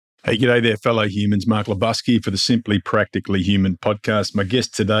Hey, g'day there, fellow humans. Mark Lebusky for the Simply Practically Human podcast. My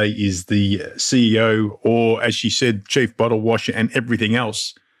guest today is the CEO, or as she said, Chief Bottle Washer and everything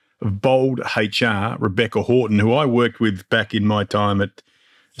else of Bold HR, Rebecca Horton, who I worked with back in my time at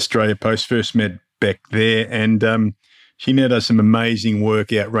Australia Post. First met Beck there, and she now does some amazing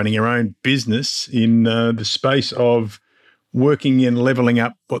work out running her own business in the space of working and leveling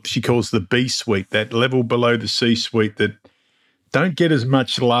up what she calls the B-suite, that level below the C-suite that don't get as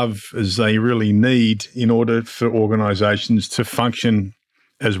much love as they really need in order for organisations to function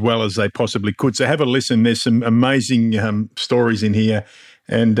as well as they possibly could. So have a listen. There's some amazing stories in here.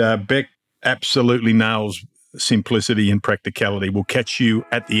 And Beck absolutely nails simplicity and practicality. We'll catch you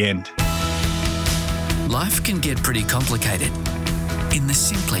at the end. Life can get pretty complicated. In the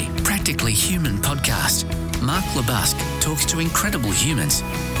Simply Practically Human podcast, Mark Lebusky talks to incredible humans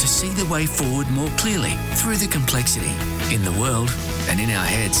to see the way forward more clearly through the complexity in the world and in our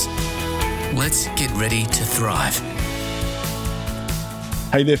heads. Let's get ready to thrive.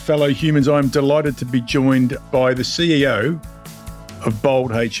 Hey there, fellow humans. I'm delighted to be joined by the CEO of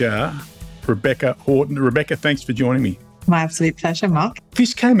Bold HR, Rebecca Horton. Rebecca, thanks for joining me. My absolute pleasure, Mark.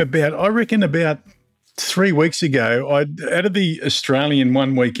 This came about, I reckon, about 3 weeks ago. Out of the Australian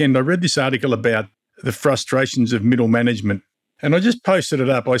one weekend, I read this article about the frustrations of middle management. And I just posted it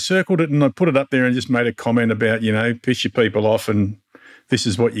up. I circled it and I put it up there and just made a comment about, piss your people off and this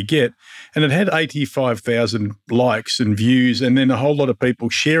is what you get. And it had 85,000 likes and views and then a whole lot of people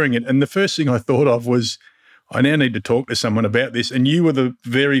sharing it. And the first thing I thought of was, I now need to talk to someone about this. And you were the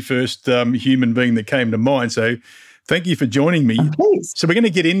very first human being that came to mind. So thank you for joining me. Please. So we're going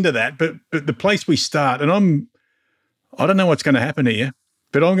to get into that. But the place we start, and I don't know what's going to happen here,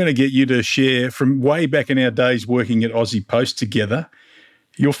 but I'm going to get you to share from way back in our days working at Aussie Post together,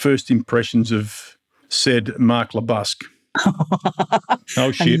 your first impressions of said Mark Lebusky.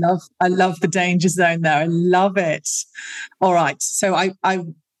 Oh, shit. I love the danger zone there. I love it. All right. So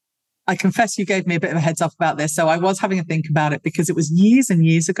I confess you gave me a bit of a heads up about this. So I was having a think about it because it was years and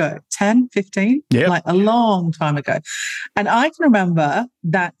years ago, 10, 15, like a long time ago. And I can remember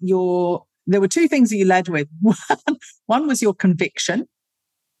that there were two things that you led with. One was your conviction,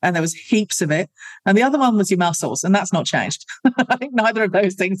 and there was heaps of it. And the other one was your muscles, and that's not changed. I think neither of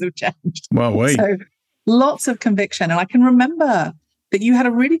those things have changed. Wow, So lots of conviction. And I can remember that you had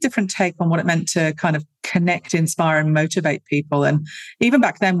a really different take on what it meant to kind of connect, inspire, and motivate people. And even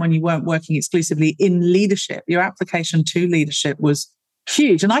back then, when you weren't working exclusively in leadership, your application to leadership was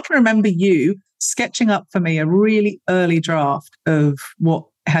huge. And I can remember you sketching up for me a really early draft of what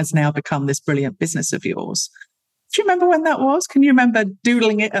has now become this brilliant business of yours. Do you remember when that was? Can you remember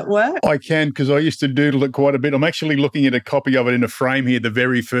doodling it at work? I can, because I used to doodle it quite a bit. I'm actually looking at a copy of it in a frame here, the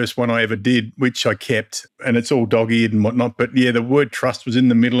very first one I ever did, which I kept, and it's all dog-eared and whatnot. But yeah, the word trust was in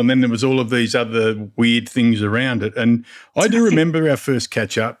the middle, and then there was all of these other weird things around it. And I do remember our first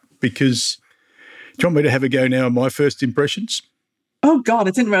catch-up because, do you want me to have a go now on my first impressions? Oh, God,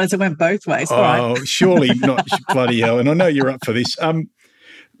 I didn't realise it went both ways. Oh, right. Surely not, bloody hell. And I know you're up for this.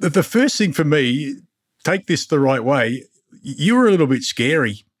 The first thing for me, take this the right way, you were a little bit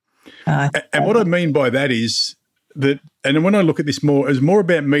scary. And what I mean by that is that, and when I look at this more, it was more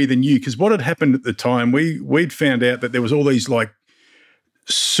about me than you, because what had happened at the time, we'd found out that there was all these like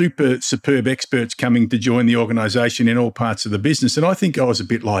superb experts coming to join the organisation in all parts of the business. And I think I was a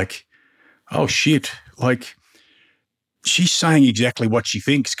bit like, oh shit, like she's saying exactly what she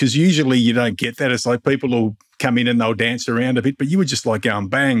thinks, because usually you don't get that. It's like people will come in and they'll dance around a bit, but you were just like going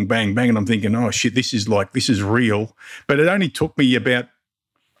bang, bang, bang. And I'm thinking, oh shit, this is real. But it only took me about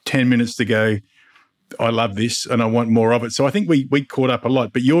 10 minutes to go, I love this and I want more of it. So I think we caught up a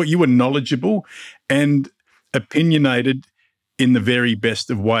lot, but you were knowledgeable and opinionated in the very best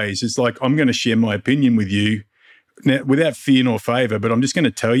of ways. It's like, I'm going to share my opinion with you now without fear nor favour, but I'm just going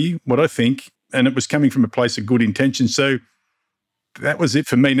to tell you what I think. And it was coming from a place of good intention. So that was it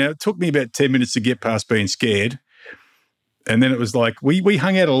for me. Now, it took me about 10 minutes to get past being scared. And then it was like, we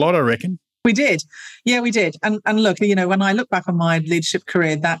hung out a lot, I reckon. We did. Yeah, we did. And look, when I look back on my leadership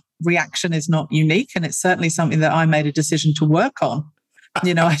career, that reaction is not unique. And it's certainly something that I made a decision to work on.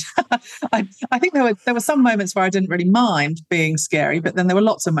 I think there were some moments where I didn't really mind being scary, but then there were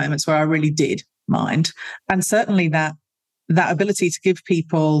lots of moments where I really did mind. And certainly that ability to give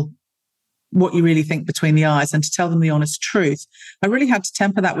people what you really think between the eyes and to tell them the honest truth. I really had to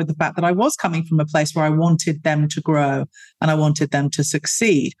temper that with the fact that I was coming from a place where I wanted them to grow and I wanted them to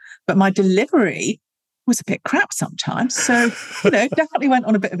succeed. But my delivery was a bit crap sometimes. So, definitely went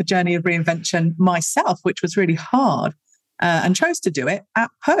on a bit of a journey of reinvention myself, which was really hard, and chose to do it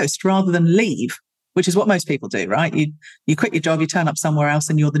at Post rather than leave. which is what most people do, right? You quit your job, you turn up somewhere else,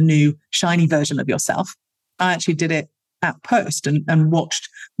 and you're the new shiny version of yourself. I actually did it at Post and watched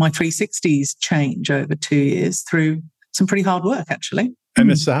my 360s change over 2 years through some pretty hard work, actually. And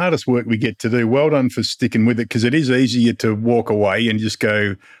it's the hardest work we get to do. Well done for sticking with it, because it is easier to walk away and just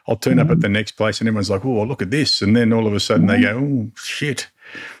go, I'll turn up at the next place, and everyone's like, oh, look at this. And then all of a sudden they go, oh, shit,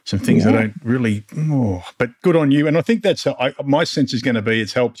 some things I don't really, but good on you. And I think that's, my sense is going to be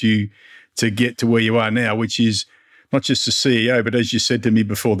it's helped you to get to where you are now, which is not just the CEO, but as you said to me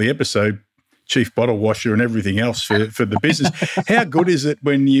before the episode, chief bottle washer and everything else for the business. How good is it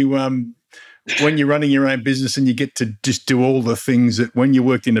when you're running your own business and you get to just do all the things that when you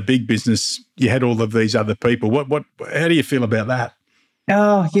worked in a big business, you had all of these other people? How do you feel about that?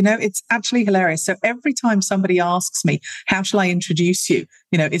 Oh, it's actually hilarious. So every time somebody asks me, how shall I introduce you?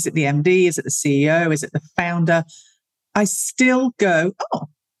 Is it the MD? Is it the CEO? Is it the founder? I still go, oh,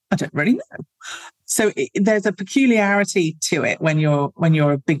 I don't really know. So there's a peculiarity to it when you're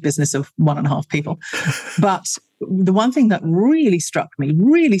a big business of 1.5 people. But the one thing that really struck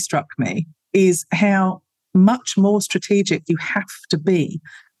me is how much more strategic you have to be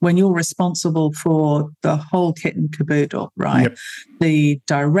when you're responsible for the whole kit and caboodle, right? Yep. The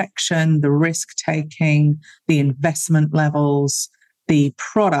direction, the risk-taking, the investment levels, the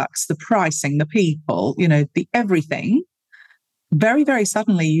products, the pricing, the people, the everything. Very, very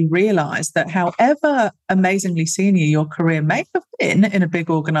suddenly you realize that however amazingly senior your career may have been in a big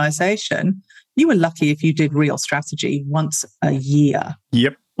organization, you were lucky if you did real strategy once a year.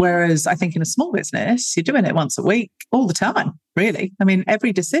 Yep. Whereas I think in a small business, you're doing it once a week, all the time, really. I mean,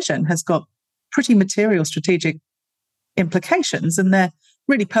 every decision has got pretty material strategic implications, and they're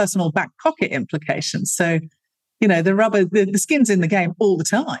really personal back pocket implications. So, the skin's in the game all the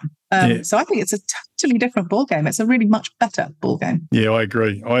time. So I think it's a totally different ballgame. It's a really much better ballgame. Yeah, I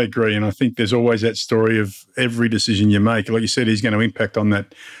agree. And I think there's always that story of every decision you make, like you said, is going to impact on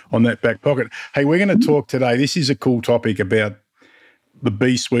that back pocket. Hey, we're going to talk today. This is a cool topic about the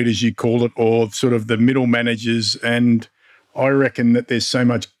B-suite, as you call it, or sort of the middle managers. And I reckon that there's so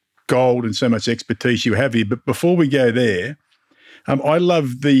much gold and so much expertise you have here. But before we go there, I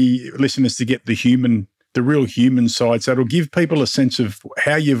love the listeners to get the real human side. So it'll give people a sense of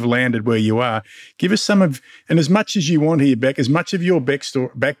how you've landed where you are. Give us some of, and as much as you want here, Beck, as much of your backstory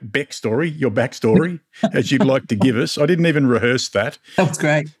as you'd like to give us. I didn't even rehearse that. That was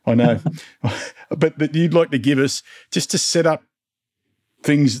great. I know. But that you'd like to give us just to set up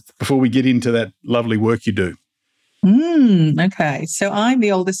things before we get into that lovely work you do. Okay. So I'm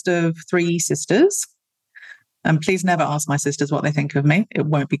the oldest of 3 sisters. And please never ask my sisters what they think of me. It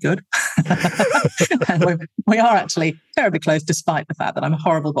won't be good. And we are actually terribly close, despite the fact that I'm a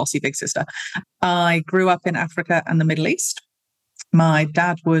horrible, bossy big sister. I grew up in Africa and the Middle East. My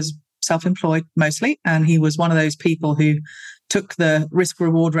dad was self-employed mostly, and he was one of those people who took the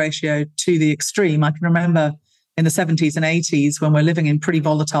risk-reward ratio to the extreme. I can remember in the 70s and 80s when we're living in pretty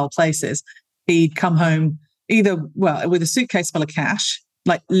volatile places, he'd come home either, with a suitcase full of cash,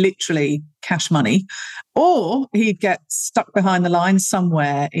 like literally cash money, or he'd get stuck behind the lines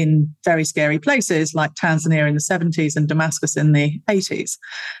somewhere in very scary places like Tanzania in the 70s and Damascus in the 80s.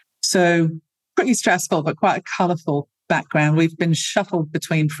 So pretty stressful, but quite a colourful background. We've been shuttled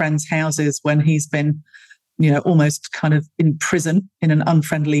between friends' houses when he's been, almost kind of in prison in an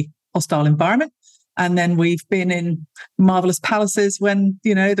unfriendly, hostile environment. And then we've been in marvelous palaces when,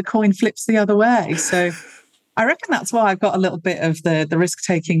 the coin flips the other way. So I reckon that's why I've got a little bit of the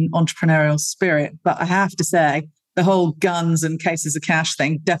risk-taking entrepreneurial spirit. But I have to say, the whole guns and cases of cash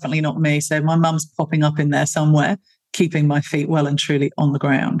thing, definitely not me. So my mum's popping up in there somewhere, keeping my feet well and truly on the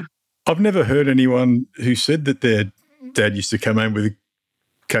ground. I've never heard anyone who said that their dad used to come home with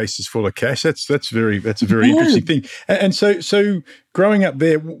cases full of cash. That's a very interesting thing. And so growing up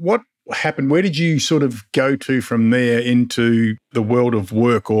there, what happened? Where did you sort of go to from there into the world of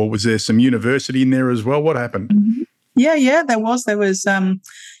work, or was there some university in there as well? What happened? Yeah, there was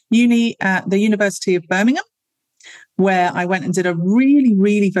uni at the University of Birmingham, where I went and did a really,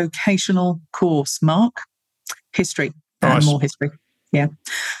 really vocational course, Mark, history, nice. More history. Yeah,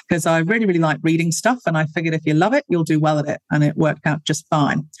 because I really, really like reading stuff, and I figured if you love it, you'll do well at it, and it worked out just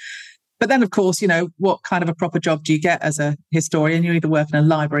fine. But then, of course, what kind of a proper job do you get as a historian? You either work in a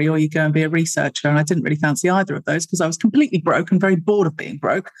library or you go and be a researcher. And I didn't really fancy either of those because I was completely broke and very bored of being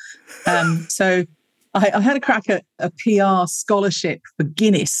broke. So I had a crack at a PR scholarship for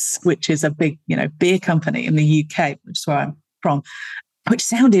Guinness, which is a big, beer company in the UK, which is where I'm from, which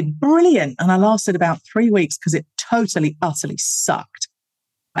sounded brilliant. And I lasted about 3 weeks because it totally, utterly sucked.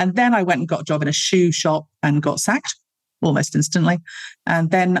 And then I went and got a job in a shoe shop and got sacked. almost instantly.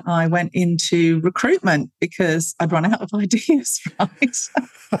 And then I went into recruitment because I'd run out of ideas, right?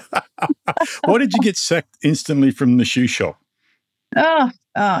 Why did you get sacked instantly from the shoe shop?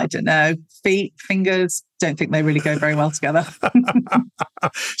 I don't know. Feet, fingers, don't think they really go very well together.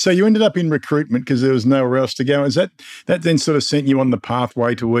 So you ended up in recruitment because there was nowhere else to go. Is that then sort of sent you on the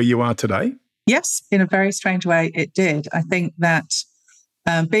pathway to where you are today? Yes, in a very strange way, it did. I think that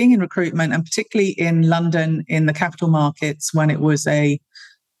being in recruitment, and particularly in London, in the capital markets, when it was a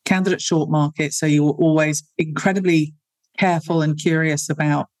candidate short market, so you were always incredibly careful and curious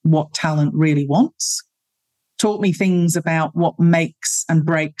about what talent really wants, taught me things about what makes and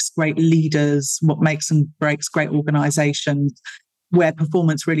breaks great leaders, what makes and breaks great organizations, where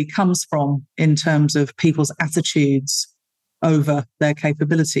performance really comes from in terms of people's attitudes over their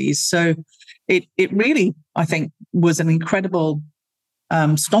capabilities. So it really, I think, was an incredible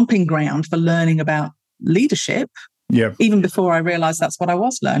stomping ground for learning about leadership, even before I realized that's what I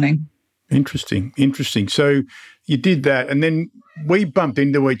was learning. Interesting. So you did that, and then we bumped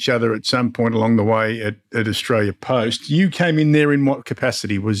into each other at some point along the way at Australia Post. You came in there in what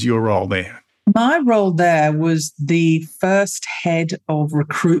capacity was your role there? My role there was the first head of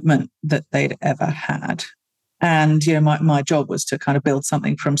recruitment that they'd ever had. And, my job was to kind of build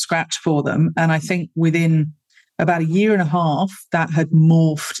something from scratch for them. And I think within about a year and a half, that had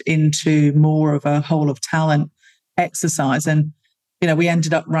morphed into more of a whole of talent exercise. And, we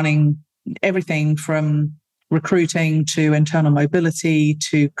ended up running everything from recruiting to internal mobility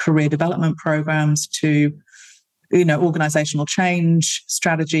to career development programs to, organizational change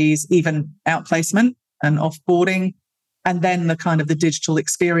strategies, even outplacement and offboarding, and then the kind of the digital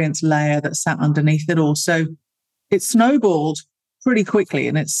experience layer that sat underneath it all. So it snowballed pretty quickly,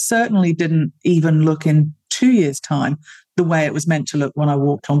 and it certainly didn't even look in 2 years' time the way it was meant to look when I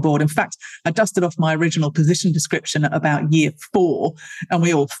walked on board. In fact, I dusted off my original position description at about year 4, and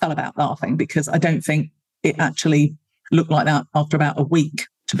we all fell about laughing because I don't think it actually looked like that after about a week,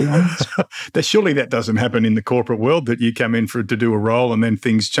 to be honest. Surely that doesn't happen in the corporate world, that you come in to do a role and then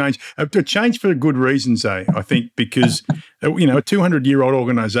things change. To change for good reasons, I think, because, a 200-year-old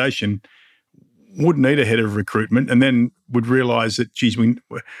organisation would need a head of recruitment and then would realise that, geez,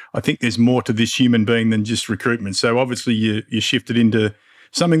 I think there's more to this human being than just recruitment. So obviously you shifted into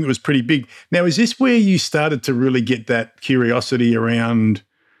something that was pretty big. Now, is this where you started to really get that curiosity around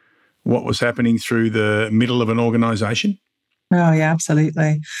what was happening through the middle of an organisation? Oh, yeah,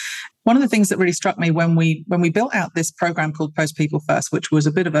 absolutely. One of the things that really struck me when we built out this program called Post People First, which was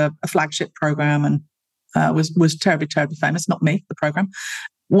a bit of a flagship program and was terribly, terribly famous, not me, the program.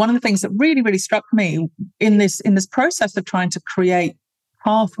 One of the things that really, really struck me in this process of trying to create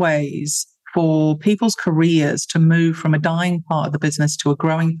pathways for people's careers to move from a dying part of the business to a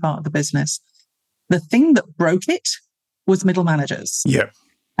growing part of the business, the thing that broke it was middle managers. Yeah.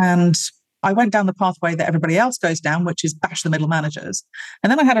 And I went down the pathway that everybody else goes down, which is bash the middle managers.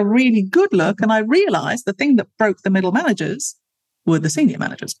 And then I had a really good look and I realized the thing that broke the middle managers were the senior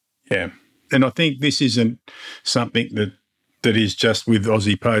managers. Yeah. And I think this isn't something that is just with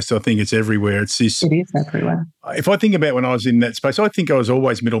Aussie Post. I think it's everywhere. It is everywhere. If I think about when I was in that space, I think I was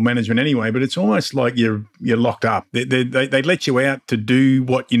always middle management anyway, but it's almost like you're locked up. They let you out to do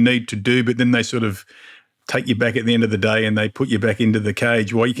what you need to do, but then they sort of take you back at the end of the day and they put you back into the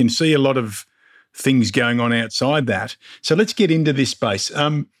cage. Well, you can see a lot of things going on outside that. So let's get into this space.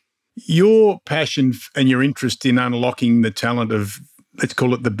 Your passion and your interest in unlocking the talent of, let's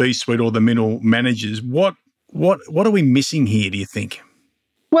call it the B-suite or the middle managers, what are we missing here, do you think?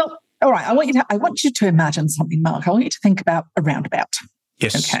 Well, all right. I want you to imagine something, Mark. I want you to think about a roundabout.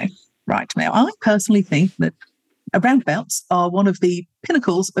 Yes. Okay. Right. Now, I personally think that roundabouts are one of the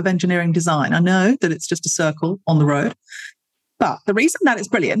pinnacles of engineering design. I know that it's just a circle on the road, but the reason that it's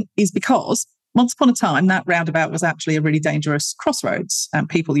brilliant is because once upon a time, that roundabout was actually a really dangerous crossroads and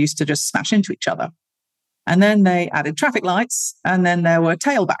people used to just smash into each other. And then they added traffic lights and then there were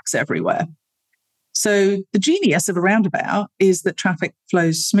tailbacks everywhere. So the genius of a roundabout is that traffic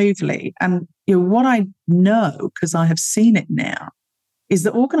flows smoothly. And what I know, because I have seen it now, is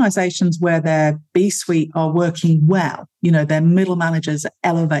that organizations where their B-suite are working well, their middle managers are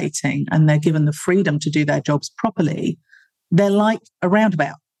elevating and they're given the freedom to do their jobs properly, they're like a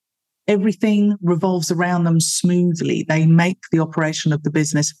roundabout. Everything revolves around them smoothly. They make the operation of the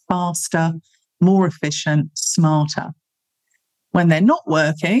business faster, more efficient, smarter. When they're not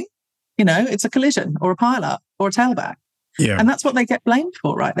working, it's a collision or a pile-up or a tailback. Yeah. And that's what they get blamed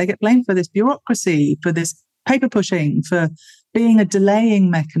for, right? They get blamed for this bureaucracy, for this paper pushing, for being a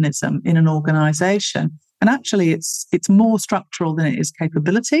delaying mechanism in an organization. And actually, it's more structural than it is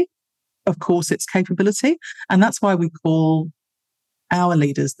capability. of course, its capability. And that's why we call our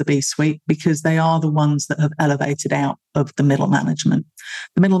leaders the B-suite, because they are the ones that have elevated out of the middle management.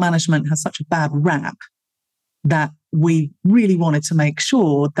 The middle management has such a bad rap that we really wanted to make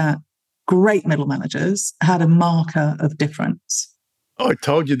sure that great middle managers had a marker of difference. I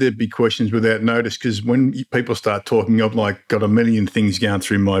told you there'd be questions without notice, because when people start talking, I've like got a million things going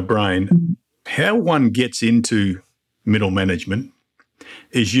through my brain. Mm-hmm. How one gets into middle management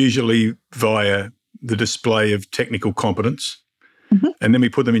is usually via the display of technical competence. Mm-hmm. And then we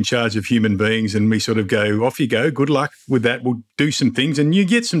put them in charge of human beings and we sort of go, off you go, good luck with that. We'll do some things and you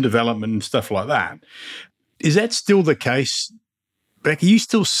get some development and stuff like that. Is that still the case, Beck? Are you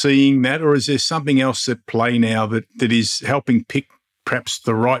still seeing that, or is there something else at play now that is helping pick perhaps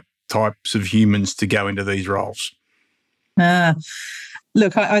the right types of humans to go into these roles?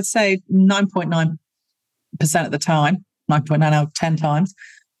 Look, I'd say 9.9% of the time, 9.9 out of 10 times,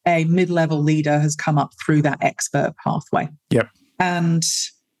 a mid-level leader has come up through that expert pathway. Yep. And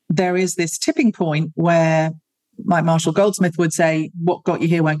there is this tipping point where, like Marshall Goldsmith would say, what got you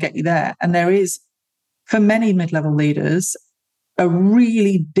here won't get you there. And there is, for many mid-level leaders, a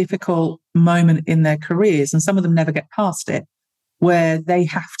really difficult moment in their careers, and some of them never get past it, where they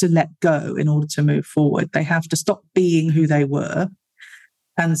have to let go in order to move forward. They have to stop being who they were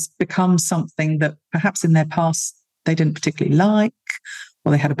and become something that perhaps in their past they didn't particularly like,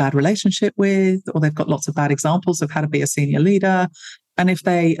 or they had a bad relationship with, or they've got lots of bad examples of how to be a senior leader. And if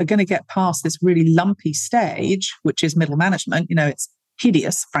they are going to get past this really lumpy stage, which is middle management, it's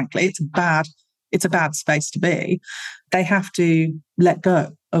hideous, frankly, it's a bad space to be, they have to let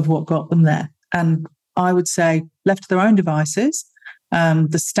go of what got them there. And I would say, left to their own devices,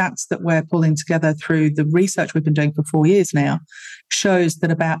 the stats that we're pulling together through the research we've been doing for 4 years now shows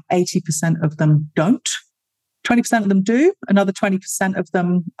that about 80% of them don't. 20% of them do. Another 20% of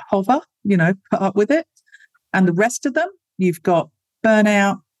them hover, put up with it. And the rest of them, you've got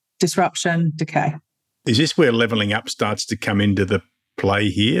burnout, disruption, decay. Is this where leveling up starts to come into the play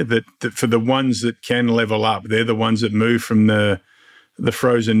here? That for the ones that can level up, they're the ones that move from the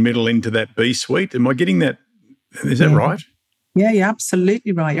frozen middle into that B-suite. Am I getting that? Is that right? Yeah, you're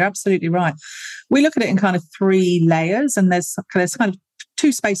absolutely right. You're absolutely right. We look at it in kind of 3 layers, and there's kind of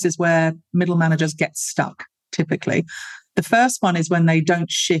 2 spaces where middle managers get stuck, typically. The first one is when they don't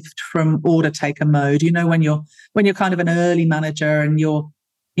shift from order taker mode. When you're kind of an early manager and you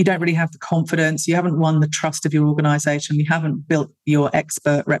don't really have the confidence, you haven't won the trust of your organization, you haven't built your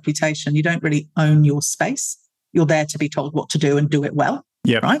expert reputation, you don't really own your space. You're there to be told what to do and do it well.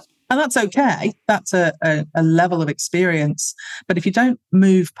 Yeah. Right. And that's okay. That's a level of experience. But if you don't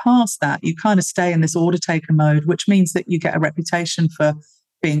move past that, you kind of stay in this order taker mode, which means that you get a reputation for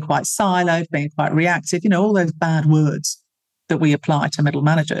being quite siloed, being quite reactive, all those bad words that we apply to middle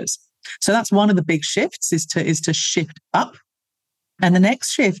managers. So that's one of the big shifts is to shift up. And the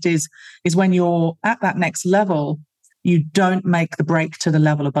next shift is when you're at that next level, you don't make the break to the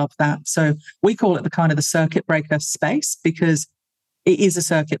level above that. So we call it the kind of the circuit breaker space, because it is a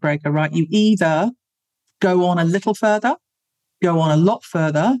circuit breaker, right? You either go on a little further, go on a lot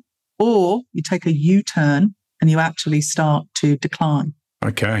further, or you take a U-turn and you actually start to decline.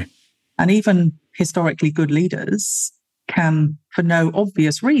 Okay. And even historically good leaders can, for no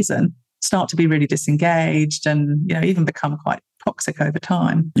obvious reason, start to be really disengaged and, even become quite toxic over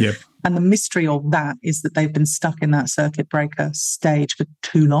time. Yep. And the mystery of that is that they've been stuck in that circuit breaker stage for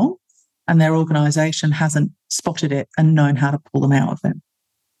too long, and their organization hasn't spotted it and known how to pull them out of it.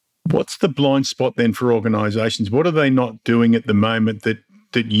 What's the blind spot then for organizations? What are they not doing at the moment that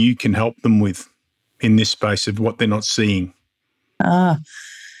you can help them with in this space of what they're not seeing? The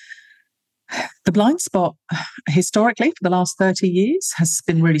blind spot historically for the last 30 years has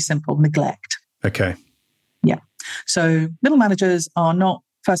been really simple: neglect. Okay. Yeah. So middle managers are not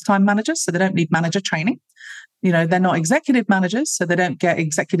first-time managers, so they don't need manager training. They're not executive managers, so they don't get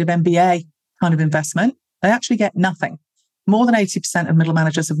executive MBA kind of investment. They actually get nothing. More than 80% of middle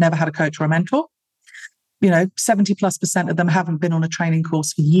managers have never had a coach or a mentor. 70+% of them haven't been on a training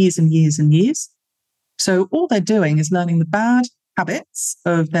course for years and years and years. So all they're doing is learning the bad habits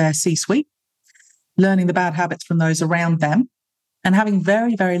of their C-suite, learning the bad habits from those around them, and having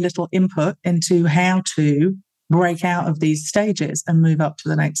very, very little input into how to break out of these stages and move up to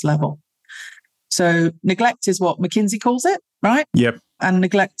the next level. So neglect is what McKinsey calls it, right? Yep. And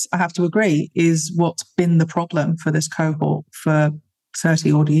neglect, I have to agree, is what's been the problem for this cohort for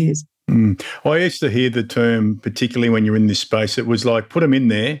 30 odd years. I used to hear the term, particularly when you're in this space, it was like, put them in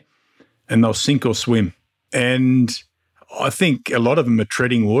there and they'll sink or swim. And I think a lot of them are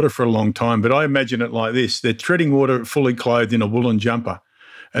treading water for a long time, but I imagine it like this. They're treading water fully clothed in a woolen jumper.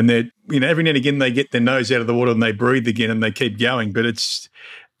 and they're, every now and again they get their nose out of the water and they breathe again and they keep going. But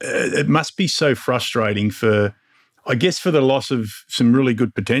it must be so frustrating for the loss of some really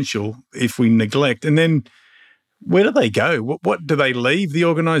good potential if we neglect. And then where do they go? What do they leave the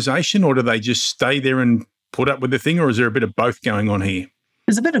organisation, or do they just stay there and put up with the thing, or is there a bit of both going on here?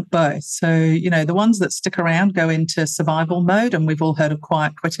 There's a bit of both. So, the ones that stick around go into survival mode, and we've all heard of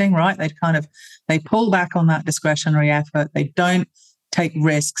quiet quitting, right? They pull back on that discretionary effort. They don't take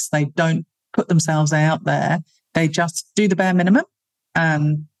risks. They don't put themselves out there. They just do the bare minimum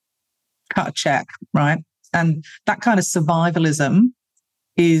and cut a check, right? And that kind of survivalism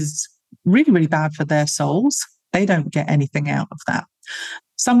is really, really bad for their souls. They don't get anything out of that.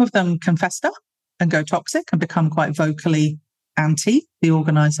 Some of them can fester and go toxic and become quite vocally anti the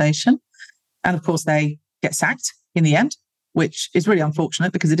organisation. And of course, they get sacked in the end, which is really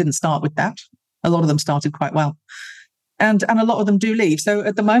unfortunate because it didn't start with that. A lot of them started quite well. And a lot of them do leave. So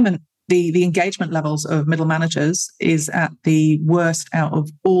at the moment, the engagement levels of middle managers is at the worst out of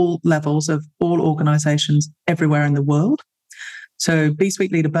all levels of all organisations everywhere in the world. So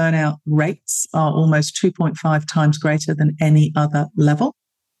B-suite leader burnout rates are almost 2.5 times greater than any other level.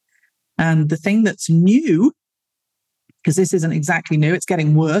 And the thing that's new, because this isn't exactly new, it's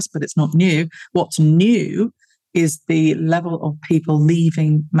getting worse, but it's not new. What's new is the level of people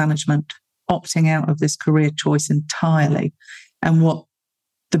leaving management, opting out of this career choice entirely. And what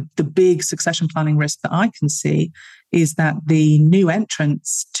the big succession planning risk that I can see is that the new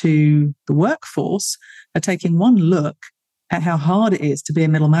entrants to the workforce are taking one look at how hard it is to be a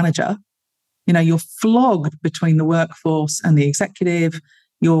middle manager. You're flogged between the workforce and the executive.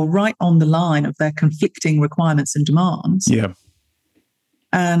 You're right on the line of their conflicting requirements and demands. Yeah.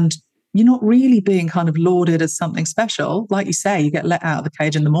 And you're not really being kind of lauded as something special. Like you say, you get let out of the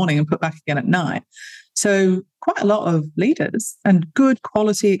cage in the morning and put back again at night. So quite a lot of leaders and good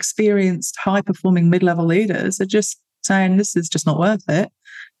quality, experienced, high-performing mid-level leaders are just saying this is just not worth it.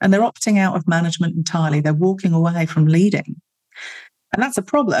 And they're opting out of management entirely. They're walking away from leading. And that's a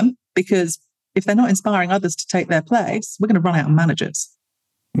problem because if they're not inspiring others to take their place, we're going to run out of managers.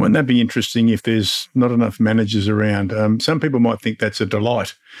 Wouldn't that be interesting if there's not enough managers around? Some people might think that's a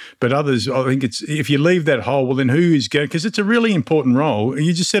delight, but others, I think it's, if you leave that hole, well, then who is going? Because it's a really important role.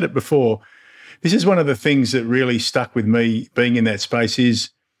 You just said it before. This is one of the things that really stuck with me being in that space is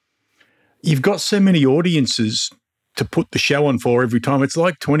you've got so many audiences to put the show on for every time. It's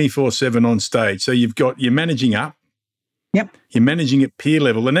like 24/7 on stage. So you're managing up. Yep. You're managing at peer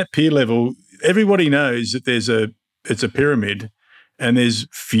level. And at peer level, everybody knows that it's a pyramid and there's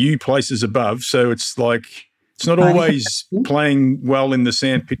few places above. So it's like, it's not always playing well in the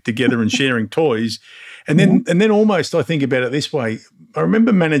sandpit together and sharing toys. And then almost I think about it this way. I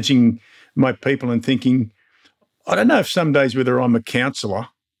remember managing my people and thinking, I don't know if some days whether I'm a counsellor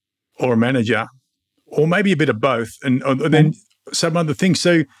or a manager or maybe a bit of both and then some other things.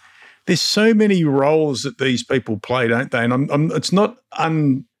 So there's so many roles that these people play, don't they? And it's not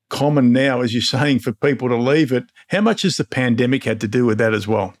uncommon now, as you're saying, for people to leave it. How much has the pandemic had to do with that as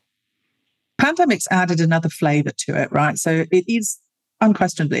well? Pandemic's added another flavour to it, right? So it is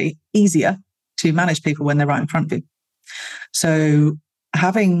unquestionably easier to manage people when they're right in front of you. So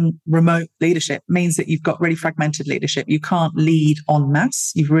having remote leadership means that you've got really fragmented leadership. You can't lead en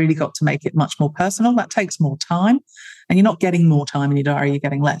masse. You've really got to make it much more personal. That takes more time, and you're not getting more time in your diary, you're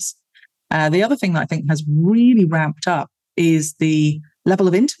getting less. The other thing that I think has really ramped up is the level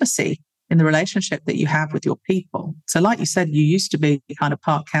of intimacy in the relationship that you have with your people. So like you said, you used to be kind of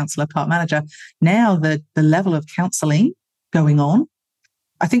part counsellor, part manager. Now the level of counselling going on,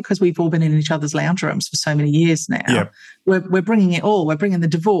 I think because we've all been in each other's lounge rooms for so many years now, we're bringing it all. We're bringing the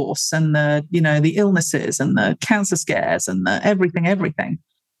divorce and the illnesses and the cancer scares and the everything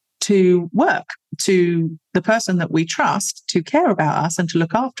to work, to the person that we trust to care about us and to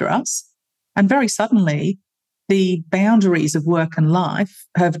look after us. And very suddenly, the boundaries of work and life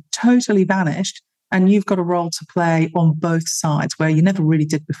have totally vanished, and you've got a role to play on both sides where you never really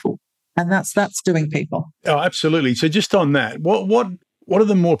did before. And that's doing people. Oh, absolutely. So just on that, what are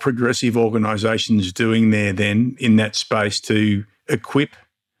the more progressive organisations doing there then in that space to equip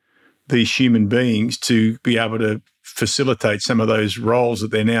these human beings to be able to facilitate some of those roles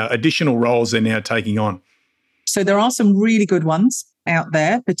that additional roles they're now taking on? So there are some really good ones out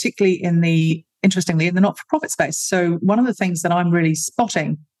there, particularly interestingly, in the not-for-profit space. So one of the things that I'm really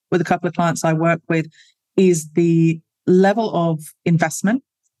spotting with a couple of clients I work with is the level of investment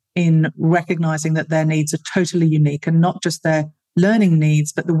in recognizing that their needs are totally unique, and not just their learning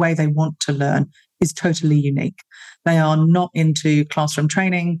needs, but the way they want to learn is totally unique. They are not into classroom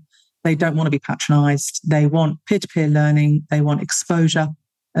training. They don't want to be patronized. They want peer-to-peer learning. They want exposure.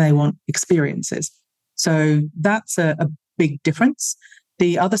 and they want experiences. So that's a big difference.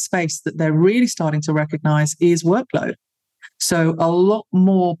 The other space that they're really starting to recognize is workload. So a lot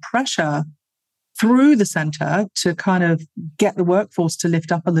more pressure through the center to kind of get the workforce to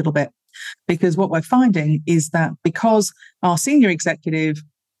lift up a little bit. Because what we're finding is that because our senior executive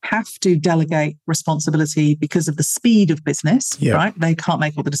have to delegate responsibility because of the speed of business, right? They can't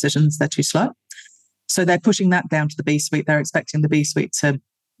make all the decisions. They're too slow. So they're pushing that down to the B-suite. They're expecting the B-suite to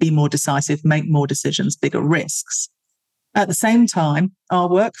be more decisive, make more decisions, bigger risks. At the same time, our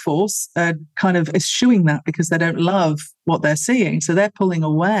workforce are kind of eschewing that because they don't love what they're seeing. So they're pulling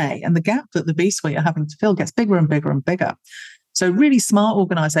away. And the gap that the B-suite are having to fill gets bigger and bigger and bigger. So really smart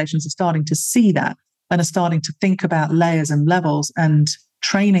organizations are starting to see that and are starting to think about layers and levels and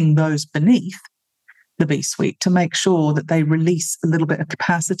training those beneath the B-suite to make sure that they release a little bit of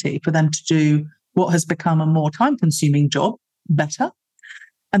capacity for them to do what has become a more time-consuming job better.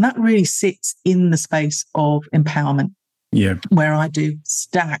 And that really sits in the space of empowerment. Yeah. Where I do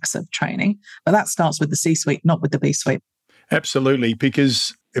stacks of training, but that starts with the C-suite, not with the B-suite. Absolutely.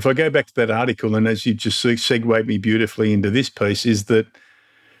 Because if I go back to that article, and as you just segued me beautifully into this piece, is that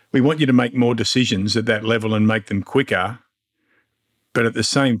we want you to make more decisions at that level and make them quicker. But at the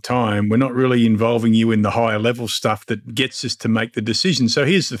same time, we're not really involving you in the higher level stuff that gets us to make the decision. So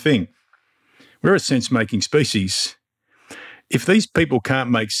here's the thing. We're a sense-making species. If these people can't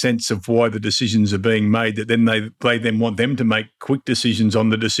make sense of why the decisions are being made, that then they then want them to make quick decisions on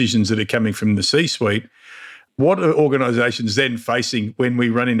the decisions that are coming from the C-suite, what are organisations then facing when we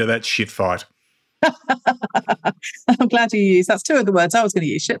run into that shit fight? I'm glad you used, that's two of the words I was going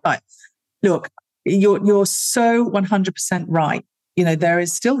to use, shit fight. Look, you're so 100% right. You know, there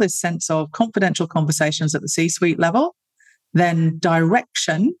is still this sense of confidential conversations at the C-suite level, then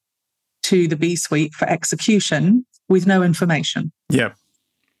direction to the B-suite for execution with no information. Yeah.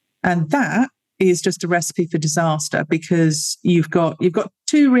 And that is just a recipe for disaster because you've got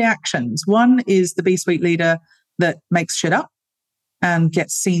two reactions. One is the B-suite leader that makes shit up and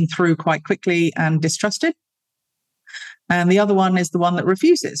gets seen through quite quickly and distrusted. And the other one is the one that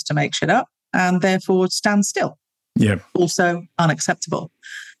refuses to make shit up and therefore stands still. Yeah. Also unacceptable.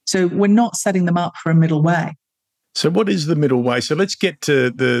 So we're not setting them up for a middle way. So what is the middle way? So let's get to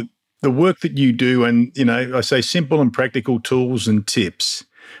the work that you do and, you know, I say simple and practical tools and tips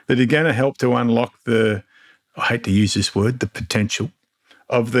that are going to help to unlock I hate to use this word, the potential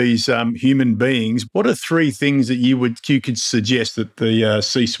of these human beings. What are three things that you could suggest that the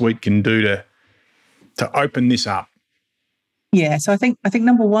C-suite can do to open this up? Yeah, so I think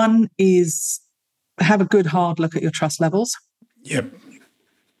number one is have a good hard look at your trust levels. Yep.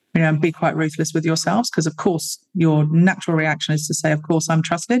 You know, and be quite ruthless with yourselves because, of course, your natural reaction is to say, of course, I'm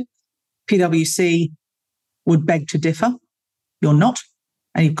trusted. PwC would beg to differ. You're not,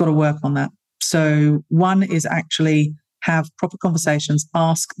 and you've got to work on that. So one is actually have proper conversations,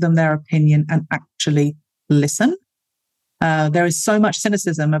 ask them their opinion and actually listen. There is so much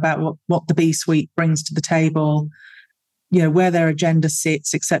cynicism about what the B-suite brings to the table, you know, where their agenda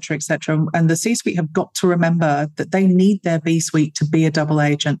sits, et cetera, et cetera. And the C-suite have got to remember that they need their B-suite to be a double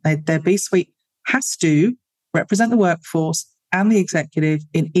agent. Their B-suite has to represent the workforce and the executive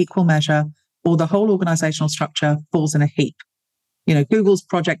in equal measure, or the whole organizational structure falls in a heap. You know, Google's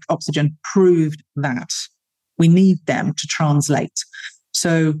Project Oxygen proved that. We need them to translate.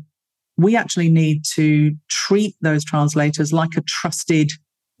 So we actually need to treat those translators like a trusted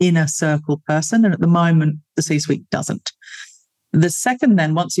inner circle person. And at the moment, the C-suite doesn't. The second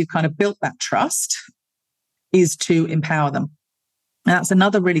then, once you've kind of built that trust, is to empower them. And that's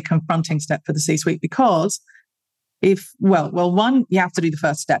another really confronting step for the C-suite because one, you have to do the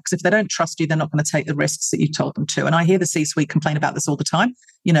first step because if they don't trust you, they're not going to take the risks that you've told them to. And I hear the C-suite complain about this all the time.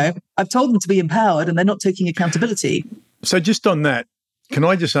 You know, I've told them to be empowered and they're not taking accountability. So just on that, can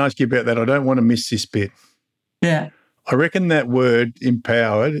I just ask you about that? I don't want to miss this bit. Yeah. I reckon that word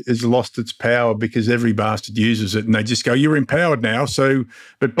empowered has lost its power because every bastard uses it and they just go, you're empowered now. So,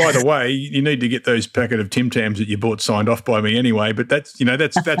 but by the way, you need to get those packet of Tim Tams that you bought signed off by me anyway. But that's at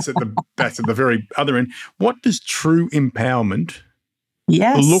the very other end. What does true empowerment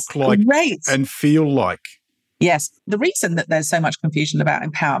look like and feel like? Yes. The reason that there's so much confusion about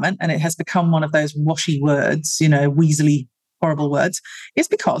empowerment and it has become one of those washy words, you know, weaselly, horrible words, is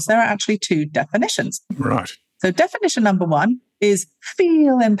because there are actually two definitions. Right. So definition number one is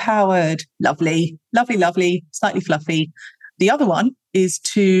feel empowered, lovely, lovely, lovely, slightly fluffy. The other one is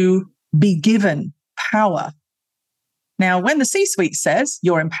to be given power. Now, when the C-suite says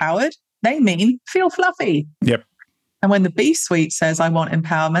you're empowered, they mean feel fluffy. Yep. And when the B-suite says I want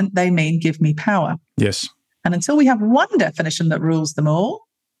empowerment, they mean give me power. Yes. And until we have one definition that rules them all,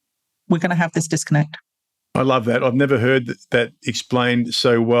 we're going to have this disconnect. I love that. I've never heard that explained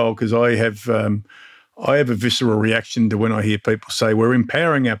so well, because I have a visceral reaction to when I hear people say we're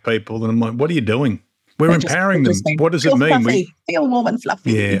empowering our people, and I'm like, what are you doing? We're empowering them. What does it mean? Feel warm and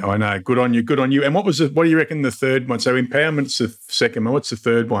fluffy. Yeah, I know. Good on you. Good on you. And what do you reckon the third one? So empowerment's the second one. What's the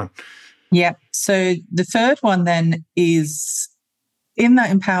third one? Yeah. So the third one then is, in that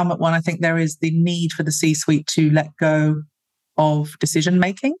empowerment one, I think there is the need for the C-suite to let go of decision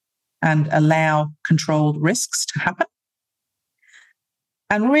making and allow controlled risks to happen.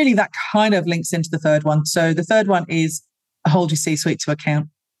 And really that kind of links into the third one. So the third one is hold your C-suite to account.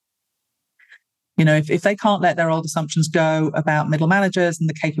 You know, if they can't let their old assumptions go about middle managers and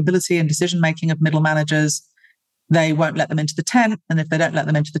the capability and decision-making of middle managers, they won't let them into the tent. And if they don't let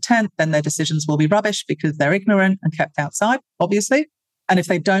them into the tent, then their decisions will be rubbish because they're ignorant and kept outside, obviously. And if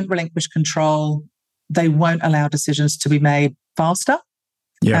they don't relinquish control, they won't allow decisions to be made faster.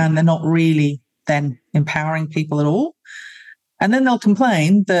 Yeah. And they're not really then empowering people at all. And then they'll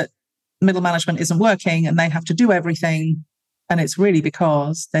complain that middle management isn't working and they have to do everything. And it's really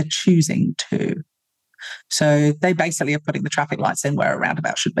because they're choosing to. So they basically are putting the traffic lights in where a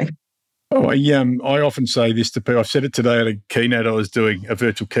roundabout should be. Oh, I often say this to people. I said it today at a keynote I was doing, a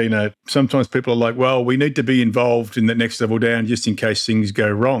virtual keynote. Sometimes people are like, well, we need to be involved in the next level down just in case things go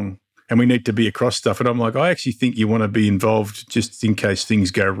wrong. And we need to be across stuff. And I'm like, I actually think you want to be involved just in case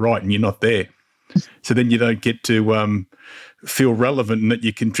things go right and you're not there. So then you don't get to feel relevant and that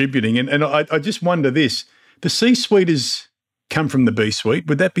you're contributing. And I just wonder this. The C-suite has come from the B-suite.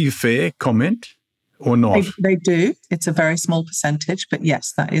 Would that be a fair comment or not? They do. It's a very small percentage, but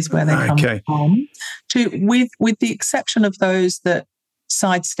yes, that is where they come from. With the exception of those that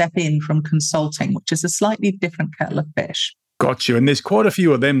sidestep in from consulting, which is a slightly different kettle of fish. Got you. And there's quite a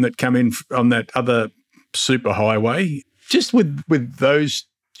few of them that come in on that other super highway. Just with those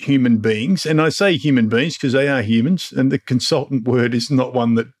human beings, and I say human beings because they are humans, and the consultant word is not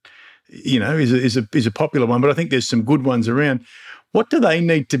one that, you know, is a popular one, but I think there's some good ones around. What do they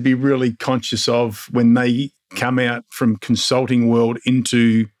need to be really conscious of when they come out from consulting world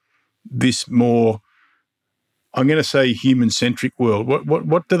into this more, I'm going to say, human-centric world?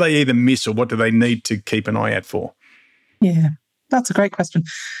 What do they either miss or what do they need to keep an eye out for? Yeah, that's a great question.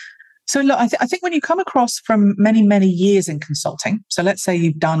 So look, I think when you come across from many, many years in consulting, so let's say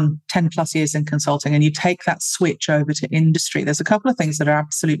you've done 10 plus years in consulting and you take that switch over to industry, there's a couple of things that are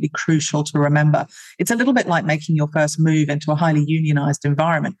absolutely crucial to remember. It's a little bit like making your first move into a highly unionized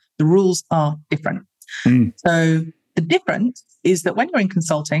environment. The rules are different. So the difference is that when you're in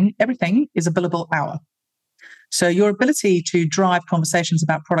consulting, everything is a billable hour. So your ability to drive conversations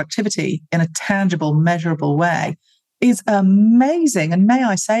about productivity in a tangible, measurable way is amazing. And may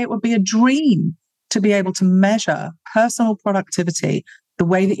I say, it would be a dream to be able to measure personal productivity the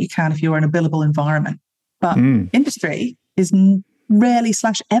way that you can if you're in a billable environment. But industry is rarely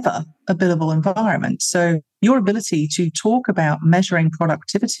 / ever a billable environment. So your ability to talk about measuring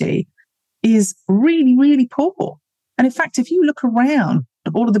productivity is really, really poor. And in fact, if you look around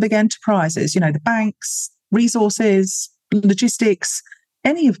at all of the big enterprises, you know, the banks, resources, logistics,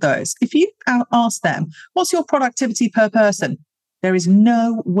 any of those, if you ask them, what's your productivity per person? There is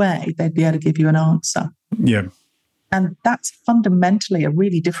no way they'd be able to give you an answer. Yeah. And that's fundamentally a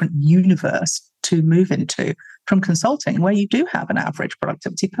really different universe to move into from consulting, where you do have an average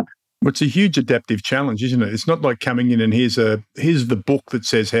productivity per person. Well, it's a huge adaptive challenge, isn't it? It's not like coming in and here's the book that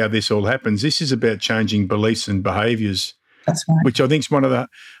says how this all happens. This is about changing beliefs and behaviours. That's right. Which I think is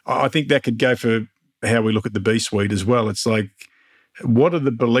I think that could go for how we look at the B-suite as well. It's like, what are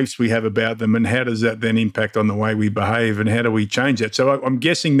the beliefs we have about them and how does that then impact on the way we behave and how do we change that? So I'm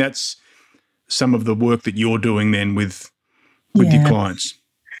guessing that's some of the work that you're doing then with your clients.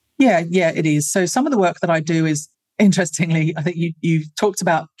 Yeah, it is. So some of the work that I do is, interestingly, I think you talked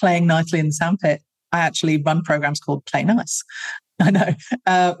about playing nicely in the sandpit. I actually run programs called Play Nice. I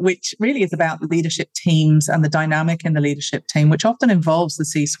know, which really is about leadership teams and the dynamic in the leadership team, which often involves the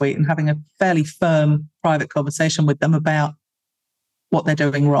C-suite and having a fairly firm private conversation with them about what they're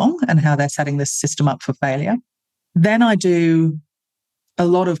doing wrong and how they're setting this system up for failure. Then I do a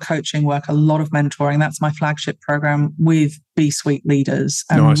lot of coaching work, a lot of mentoring. That's my flagship program with B-suite leaders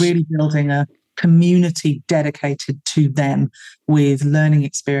and really building a community dedicated to them with learning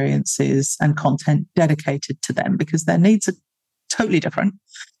experiences and content dedicated to them because their needs are totally different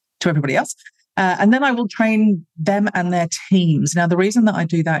to everybody else. And then I will train them and their teams. Now, the reason that I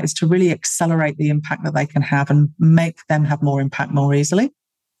do that is to really accelerate the impact that they can have and make them have more impact more easily.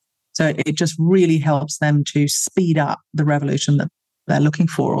 So it just really helps them to speed up the revolution that they're looking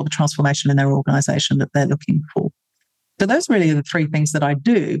for or the transformation in their organization that they're looking for. So those really are the three things that I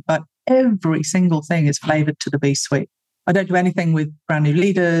do. But every single thing is flavored to the B-suite. I don't do anything with brand new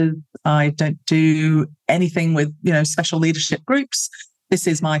leaders. I don't do anything with, special leadership groups. This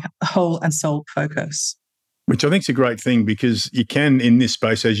is my whole and sole focus. Which I think is a great thing, because you can, in this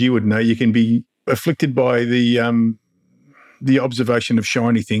space, as you would know, you can be afflicted by the observation of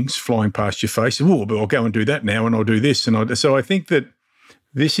shiny things flying past your face. Oh, but I'll go and do that now, and I'll do this. So I think that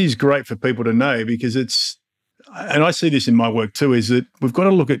this is great for people to know, because and I see this in my work too, is that we've got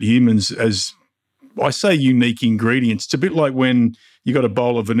to look at humans as, I say, unique ingredients. It's a bit like when you got a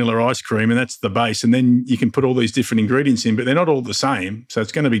bowl of vanilla ice cream and that's the base, and then you can put all these different ingredients in, but they're not all the same. So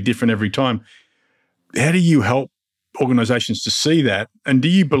it's going to be different every time. How do you help organisations to see that? And do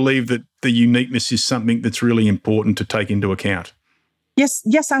you believe that the uniqueness is something that's really important to take into account? Yes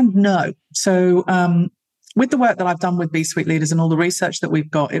and no. So with the work that I've done with B-suite leaders and all the research that we've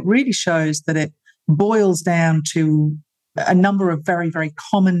got, it really shows that it boils down to a number of very, very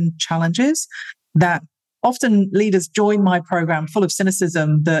common challenges that often leaders join my program full of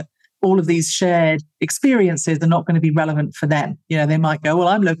cynicism that all of these shared experiences are not going to be relevant for them. They might go, well,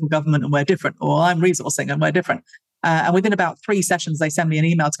 I'm local government and we're different, or I'm resourcing and we're different. And within about 3 sessions, they send me an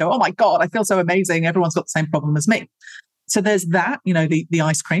email to go, oh my God, I feel so amazing. Everyone's got the same problem as me. So there's that, the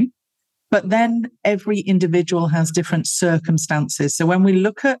ice cream. But then every individual has different circumstances. So when we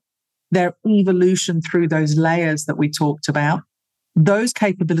look at their evolution through those layers that we talked about, those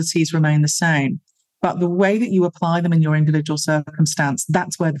capabilities remain the same. But the way that you apply them in your individual circumstance,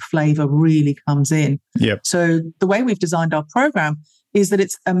 that's where the flavor really comes in. Yep. So the way we've designed our program is that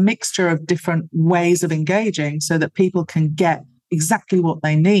it's a mixture of different ways of engaging so that people can get exactly what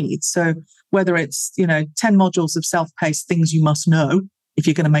they need. So whether it's, 10 modules of self-paced things you must know if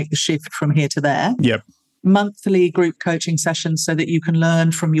you're going to make the shift from here to there. Yep. Monthly group coaching sessions so that you can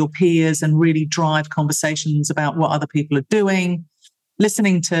learn from your peers and really drive conversations about what other people are doing.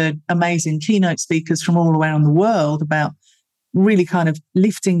 Listening to amazing keynote speakers from all around the world about really kind of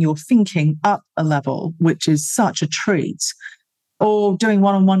lifting your thinking up a level, which is such a treat. Or doing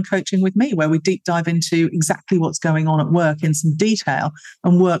one-on-one coaching with me, where we deep dive into exactly what's going on at work in some detail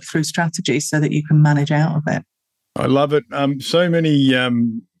and work through strategies so that you can manage out of it. I love it. So many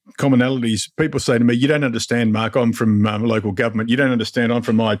commonalities. People say to me, you don't understand, Mark, I'm from local government. You don't understand, I'm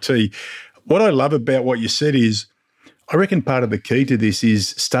from IT. What I love about what you said is, I reckon part of the key to this is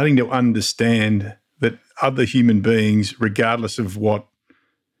starting to understand that other human beings, regardless of what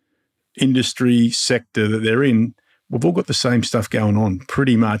industry sector that they're in, we've all got the same stuff going on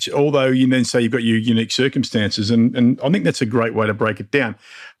pretty much, although you then say you've got your unique circumstances. And I think that's a great way to break it down,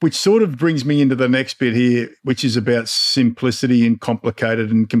 which sort of brings me into the next bit here, which is about simplicity and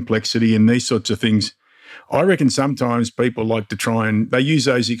complicated and complexity and these sorts of things. I reckon sometimes people like to they use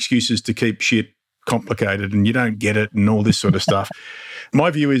those excuses to keep shit complicated and you don't get it and all this sort of stuff. My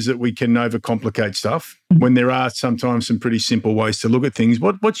view is that we can overcomplicate stuff when there are sometimes some pretty simple ways to look at things.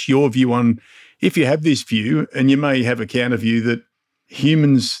 What's your view on, if you have this view, and you may have a counter view, that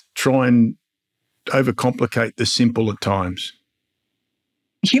humans try and overcomplicate the simple at times?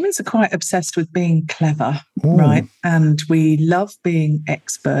 Humans are quite obsessed with being clever, Ooh. Right? And we love being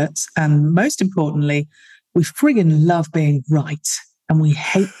experts. And most importantly, we friggin' love being right. And we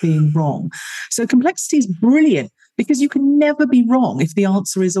hate being wrong. So complexity is brilliant because you can never be wrong if the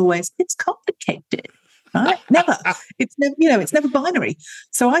answer is always, it's complicated, right? Never. It's never binary.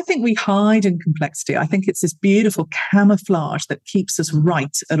 So I think we hide in complexity. I think it's this beautiful camouflage that keeps us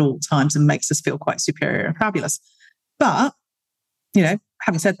right at all times and makes us feel quite superior and fabulous. But,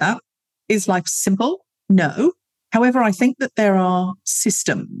 having said that, is life simple? No. However, I think that there are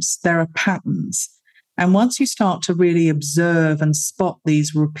systems, there are patterns. And once you start to really observe and spot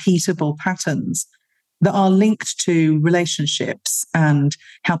these repeatable patterns that are linked to relationships and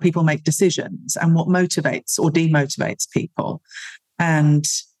how people make decisions and what motivates or demotivates people and,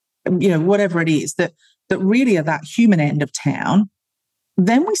 whatever it is that really are that human end of town,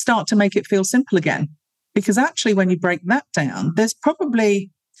 then we start to make it feel simple again. Because actually, when you break that down, there's probably,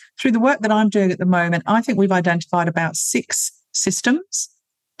 through the work that I'm doing at the moment, I think we've identified about 6 systems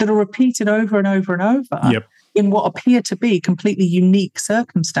that are repeated over and over and over in what appear to be completely unique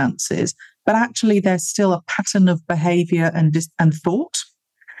circumstances, but actually there's still a pattern of behavior and thought.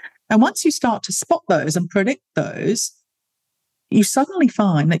 And once you start to spot those and predict those, you suddenly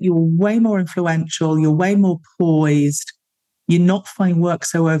find that you're way more influential, you're way more poised, you're not finding work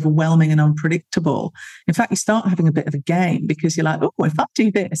so overwhelming and unpredictable. In fact, you start having a bit of a game because you're like, oh, if I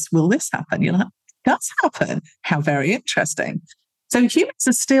do this, will this happen? You're like, that's happen. How very interesting. So humans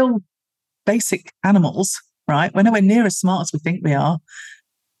are still basic animals, right? We're nowhere near as smart as we think we are.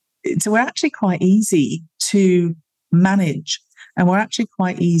 So we're actually quite easy to manage. and we're actually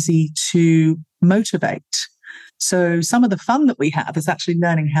quite easy to motivate. So some of the fun that we have is actually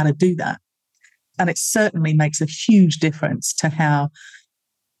learning how to do that. And it certainly makes a huge difference to how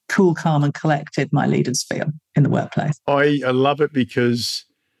cool, calm, and collected my leaders feel in the workplace. I love it because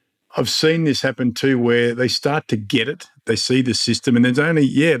I've seen this happen too, where they start to get it. They see the system, and there's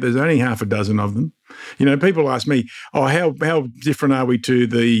only half a dozen of them. You know, people ask me, "Oh, how different are we to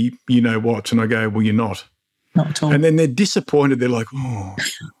the you know what?" And I go, "Well, you're not. Not at all." And then they're disappointed. They're like, "Oh."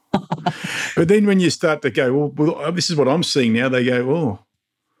 But then when you start to go, well, this is what I'm seeing now. They go, "Oh,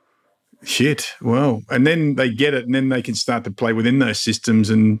 shit, well," and then they get it, and then they can start to play within those systems,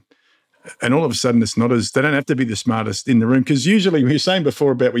 and all of a sudden it's not as, they don't have to be the smartest in the room, because usually we were saying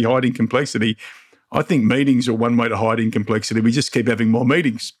before about we hide in complexity. I think meetings are one way to hide in complexity. We just keep having more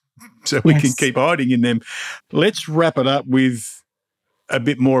meetings so we can keep hiding in them. Let's wrap it up with a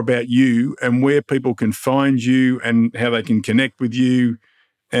bit more about you and where people can find you and how they can connect with you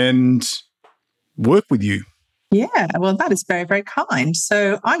and work with you. Yeah, well, that is very, very kind.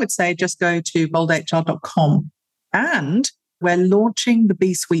 So I would say just go to boldhr.com, and we're launching the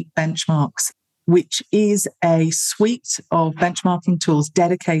B-Suite Benchmarks, which is a suite of benchmarking tools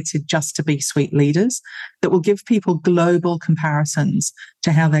dedicated just to B-Suite leaders that will give people global comparisons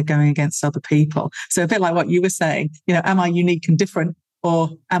to how they're going against other people. So a bit like what you were saying, you know, am I unique and different, or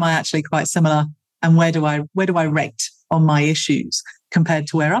am I actually quite similar? And where do I rate on my issues compared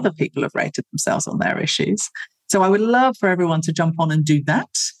to where other people have rated themselves on their issues? So I would love for everyone to jump on and do that.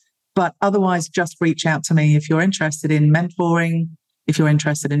 But otherwise, just reach out to me if you're interested in mentoring, if you're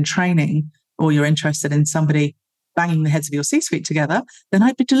interested in training, or you're interested in somebody banging the heads of your C-suite together, then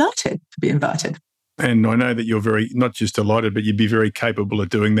I'd be delighted to be invited. And I know that you're not just delighted, but you'd be very capable of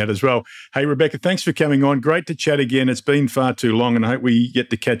doing that as well. Hey, Rebecca, thanks for coming on. Great to chat again. It's been far too long, and I hope we get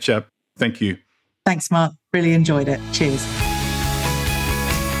to catch up. Thank you. Thanks, Mark. Really enjoyed it. Cheers.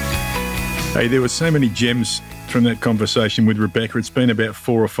 Hey, there were so many gems from that conversation with Rebecca. It's been about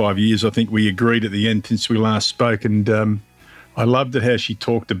 4 or 5 years, I think we agreed at the end, since we last spoke. And I loved it how she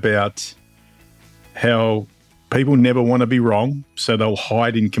talked about how people never want to be wrong, so they'll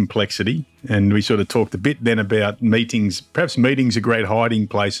hide in complexity. And we sort of talked a bit then about meetings. Perhaps meetings are great hiding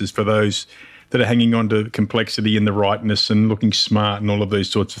places for those that are hanging on to complexity and the rightness and looking smart and all of these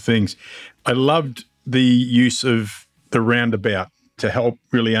sorts of things. I loved the use of the roundabout to help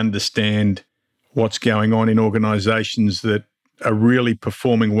really understand what's going on in organisations that are really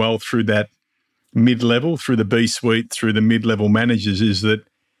performing well through that mid-level, through the B-suite, through the mid-level managers, is that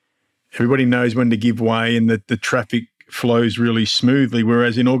everybody knows when to give way and that the traffic flows really smoothly,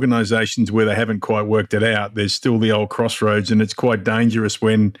 whereas in organisations where they haven't quite worked it out, there's still the old crossroads, and it's quite dangerous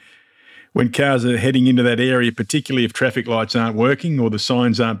when cars are heading into that area, particularly if traffic lights aren't working or the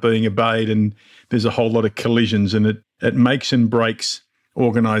signs aren't being obeyed, and there's a whole lot of collisions, and it makes and breaks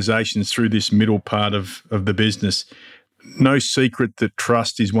organisations through this middle part of the business. No secret that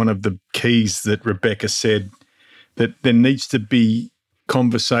trust is one of the keys that Rebecca said, that there needs to be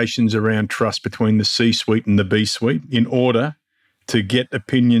conversations around trust between the C-suite and the B-suite in order to get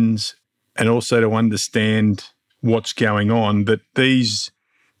opinions and also to understand what's going on, that these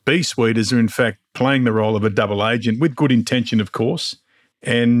B-suiters are in fact playing the role of a double agent with good intention, of course,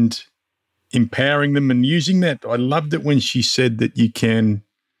 and empowering them and using that. I loved it when she said that you can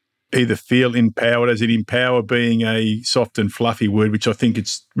either feel empowered, as in empower being a soft and fluffy word, which I think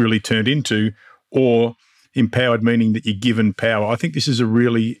it's really turned into, or empowered meaning that you're given power. I think this is a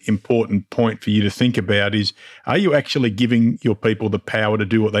really important point for you to think about is, are you actually giving your people the power to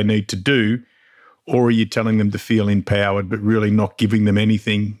do what they need to do, or are you telling them to feel empowered but really not giving them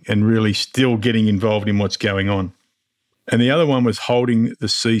anything and really still getting involved in what's going on? And the other one was holding the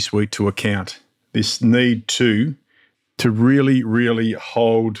C-suite to account. This need to really, really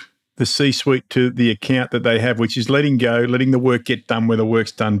hold the C-suite to the account that they have, which is letting go, letting the work get done where the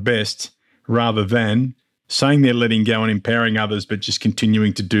work's done best, rather than saying they're letting go and empowering others, but just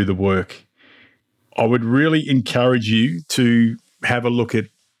continuing to do the work. I would really encourage you to have a look at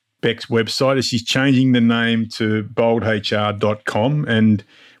Beck's website as she's changing the name to boldhr.com. And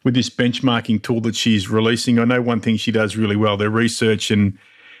with this benchmarking tool that she's releasing, I know one thing she does really well, their research and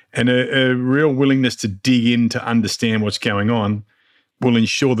a real willingness to dig in to understand what's going on will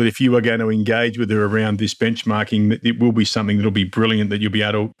ensure that if you are going to engage with her around this benchmarking, that it will be something that will be brilliant, that you'll be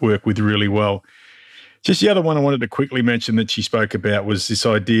able to work with really well. Just the other one I wanted to quickly mention that she spoke about was this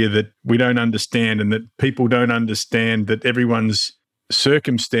idea that we don't understand and that people don't understand that everyone's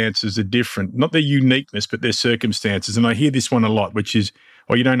circumstances are different, not their uniqueness, but their circumstances. And I hear this one a lot, which is,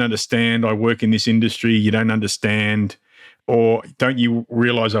 oh, you don't understand, I work in this industry, you don't understand, or don't you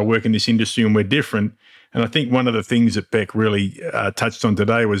realise I work in this industry and we're different? And I think one of the things that Beck really touched on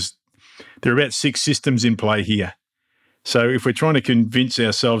today was there are about 6 systems in play here. So if we're trying to convince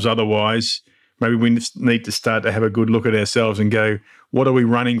ourselves otherwise, maybe we need to start to have a good look at ourselves and go, what are we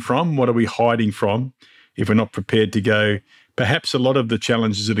running from? What are we hiding from? If we're not prepared to go, perhaps a lot of the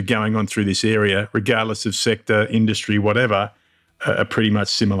challenges that are going on through this area, regardless of sector, industry, whatever, are pretty much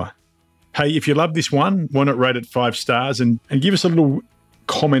similar. Hey, if you love this one, why not rate it 5 stars and give us a little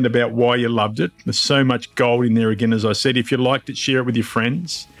comment about why you loved it. There's so much gold in there again, as I said. If you liked it, share it with your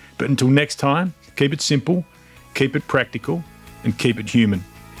friends. But until next time, keep it simple, keep it practical, and keep it human.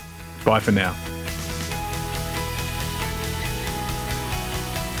 Bye for now.